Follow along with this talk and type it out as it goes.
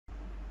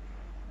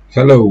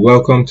Hello,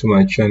 welcome to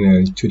my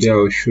channel. Today I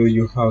will show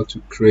you how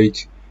to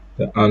create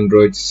the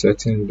Android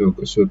setting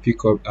logo. So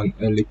pick up an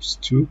ellipse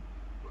tool,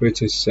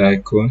 create a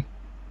circle. You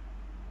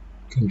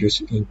can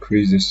just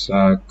increase the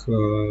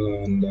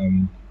circle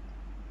and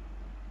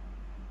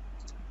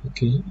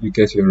okay, you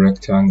get a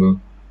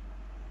rectangle.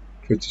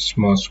 Create a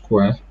small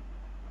square,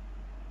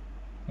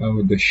 and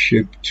with the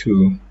shape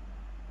tool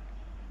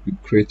you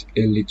create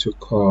a little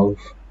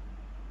curve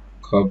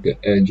the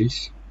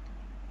edges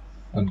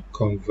and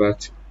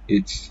convert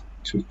it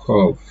to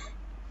curve.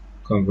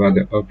 Convert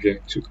the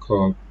object to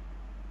curve.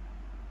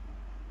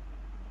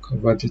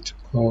 Convert it to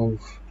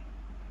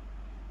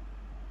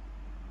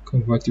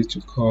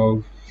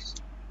curve.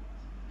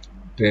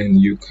 Then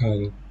you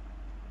can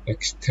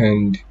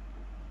extend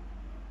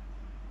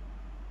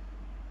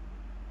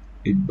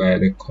it by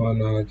the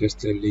corner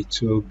just a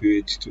little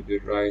bit to the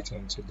right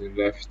and to the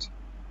left.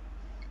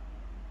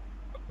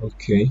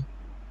 Okay,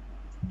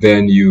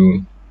 then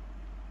you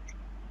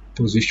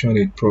position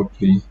it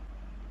properly,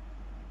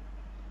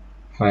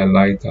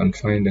 highlight and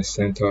find the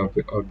center of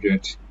the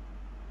object,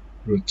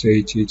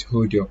 rotate it,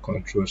 hold your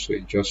control so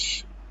it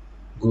just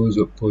goes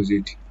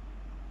opposite.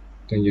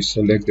 Then you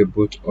select the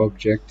both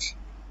object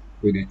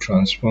with the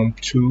transform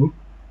tool.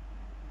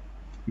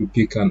 You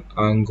pick an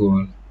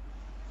angle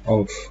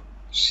of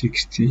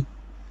 60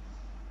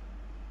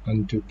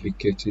 and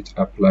duplicate it,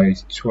 apply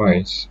it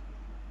twice.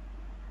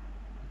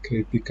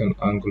 Okay, pick an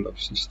angle of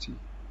 60.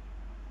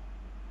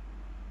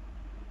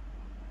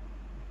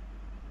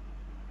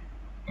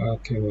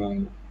 Okay,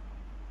 my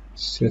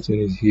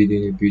setting is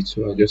hidden a bit,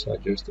 so I just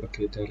adjust.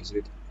 Okay, that is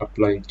it.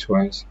 Apply it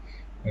twice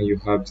and you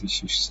have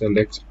this. You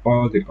select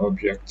all the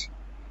objects.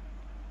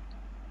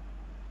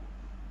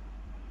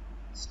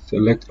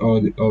 Select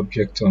all the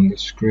objects on the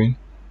screen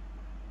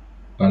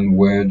and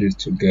weld it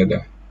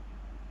together.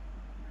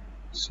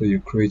 So you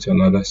create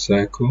another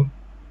circle,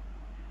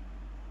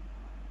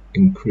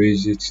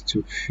 increase it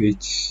to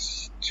fit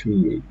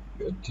to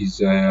your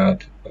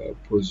desired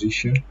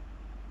position.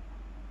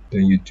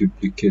 Then you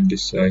duplicate the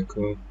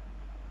circle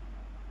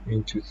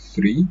into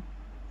 3.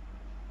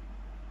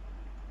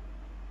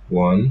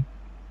 1,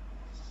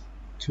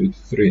 2,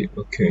 3.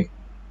 Okay,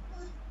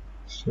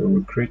 so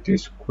we create a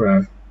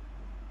square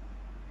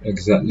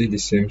exactly the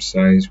same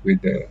size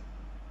with the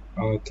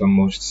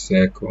outermost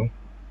circle.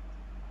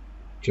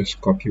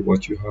 Just copy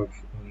what you have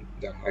on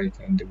the height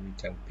and the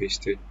width and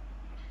paste it.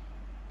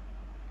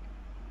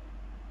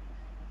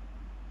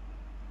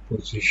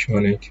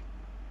 Position it.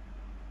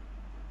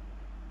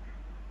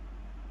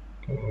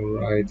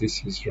 Alright,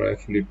 this is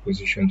rightfully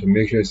positioned. To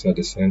make sure it's at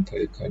the center,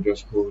 you can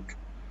just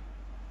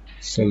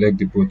select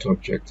the both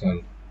object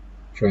and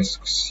press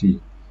C.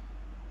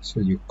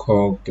 So you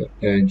curve the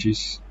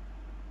edges.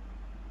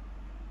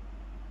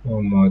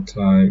 One more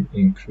time,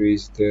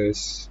 increase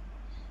this.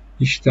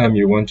 Each time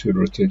you want to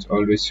rotate,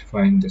 always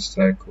find the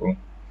circle,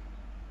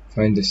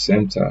 find the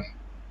center.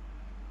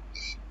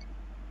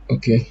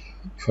 Okay,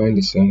 find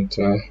the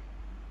center,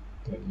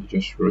 then you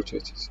just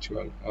rotate it to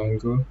an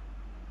angle.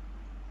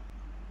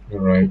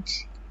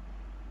 Alright,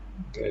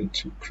 then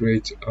to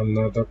create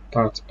another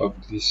part of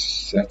this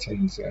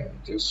settings,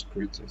 just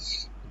create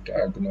this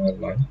diagonal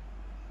line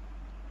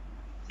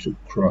to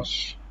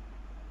cross.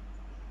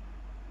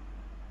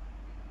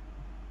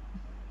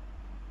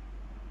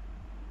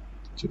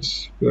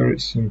 Just very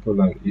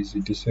simple and easy.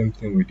 The same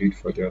thing we did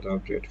for the other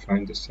object.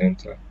 Find the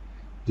center.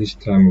 This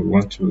time we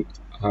want to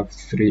have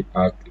 3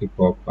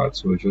 equal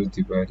parts, so we'll just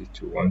divide it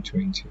to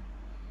 120.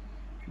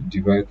 If you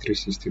divide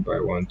 360 by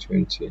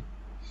 120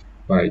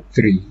 by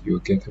 3, you'll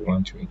get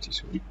 120.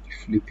 So we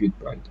flip it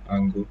by the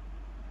angle,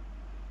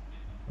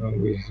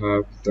 and we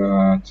have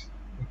that.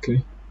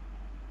 Okay,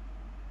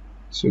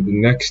 so the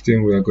next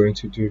thing we are going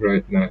to do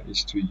right now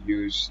is to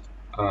use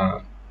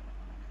our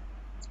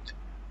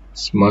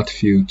smart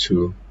fill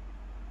tool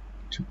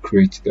to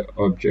create the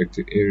object,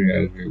 the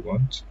area we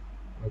want.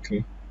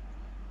 Okay,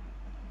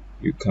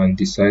 you can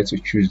decide to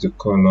choose the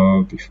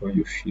color before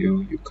you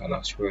fill. You can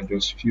as well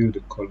just fill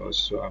the colors.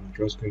 So I'm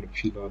just going to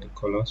fill all the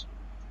colors.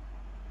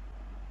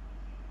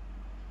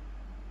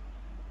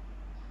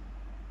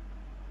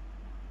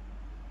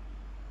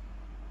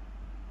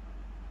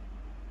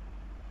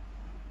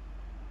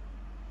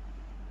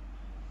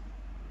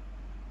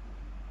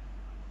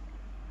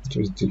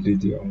 Just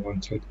delete the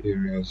unwanted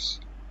areas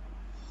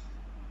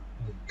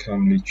and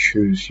calmly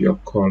choose your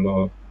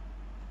color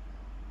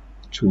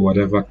to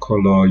whatever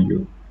color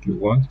you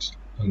want.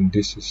 And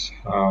this is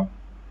how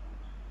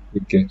we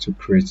get to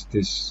create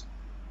this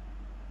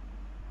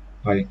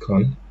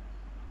icon.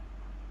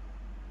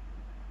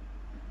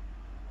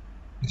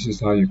 This is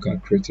how you can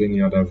create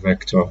any other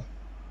vector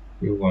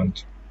you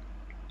want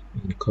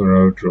in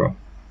Corel Draw.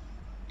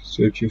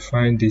 So if you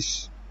find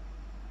this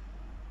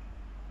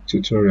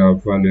tutorial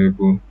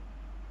valuable,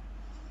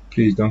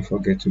 please don't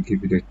forget to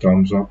give it a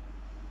thumbs up,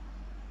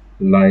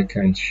 like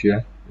and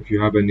share. If you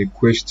have any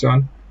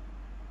question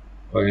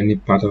or any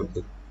part of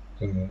the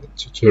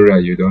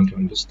tutorial you don't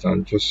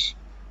understand, just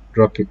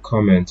drop a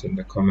comment in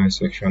the comment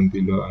section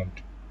below and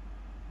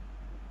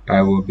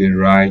I will be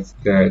right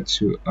there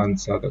to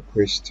answer the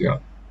question.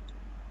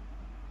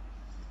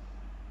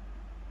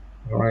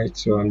 Alright,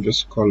 so I'm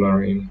just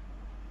coloring.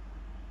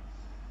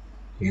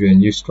 If you're a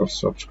new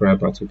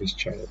subscriber to this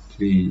channel,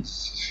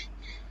 please,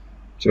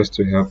 just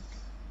to help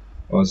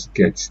us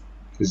get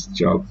this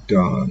job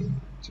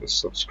done, just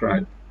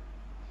subscribe,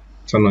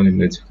 turn on the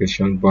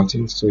notification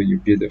button so you'll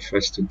be the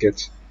first to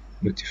get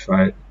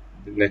notified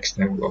the next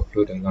time we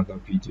upload another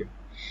video.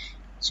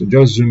 So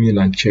just zoom in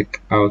and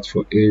check out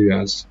for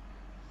areas.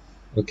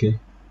 Okay,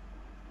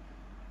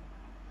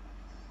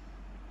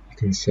 you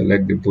can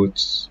select the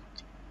boats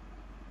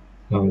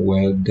and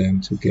weld them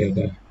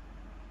together.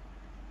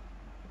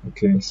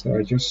 Okay, so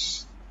I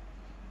just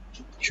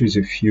choose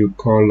a few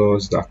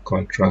colors that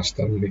contrast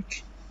and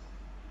make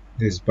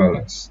this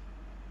balance.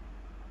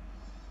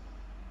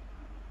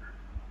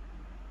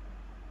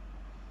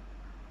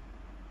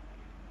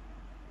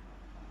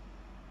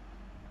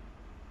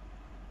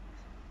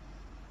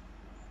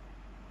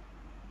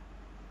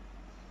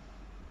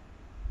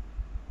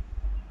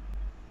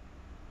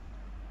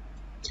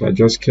 So I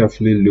just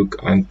carefully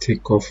look and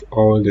take off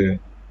all the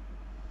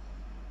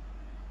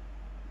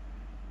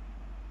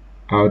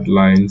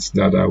outlines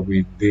that are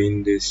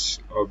within this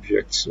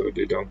object so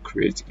they don't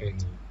create any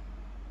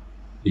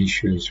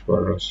issues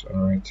for us.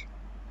 Alright.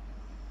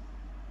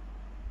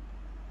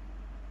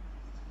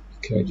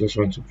 Okay, I just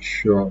want to be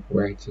sure of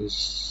where it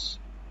is.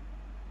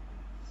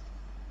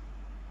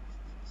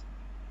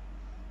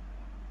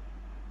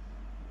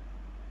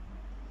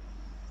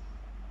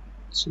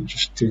 So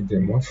just take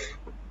them off.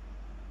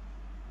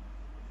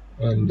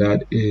 And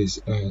that is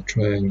a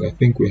triangle. I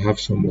think we have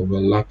some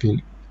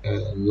overlapping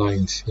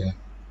lines here.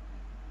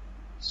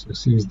 So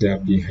since they are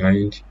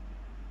behind,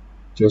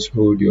 just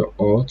hold your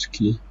Alt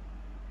key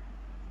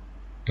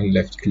and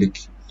left click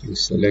to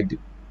select the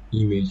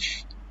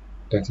image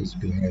that is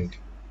behind.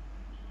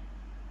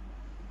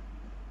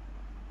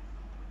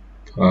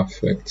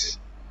 Perfect.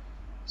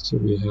 So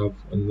we have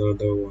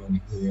another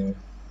one here.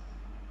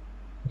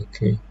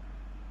 Okay,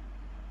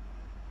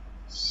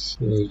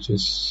 so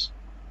just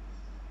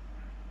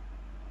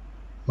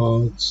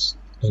Alt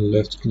and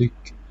left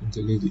click and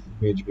delete the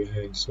image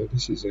behind. So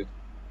this is it.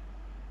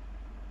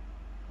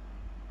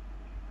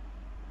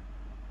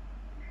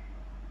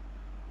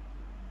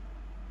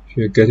 If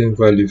you're getting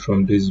value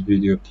from this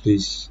video,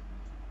 please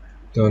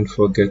don't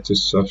forget to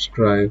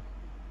subscribe,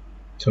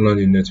 turn on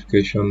the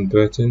notification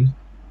button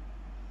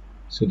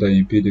so that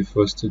you'll be the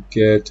first to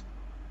get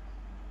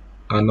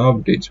an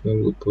update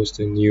when we post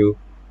a new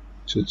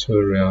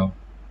tutorial.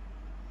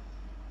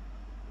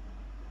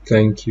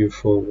 Thank you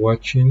for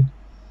watching.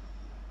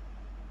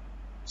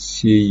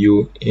 See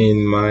you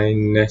in my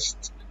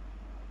next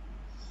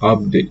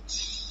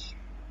update.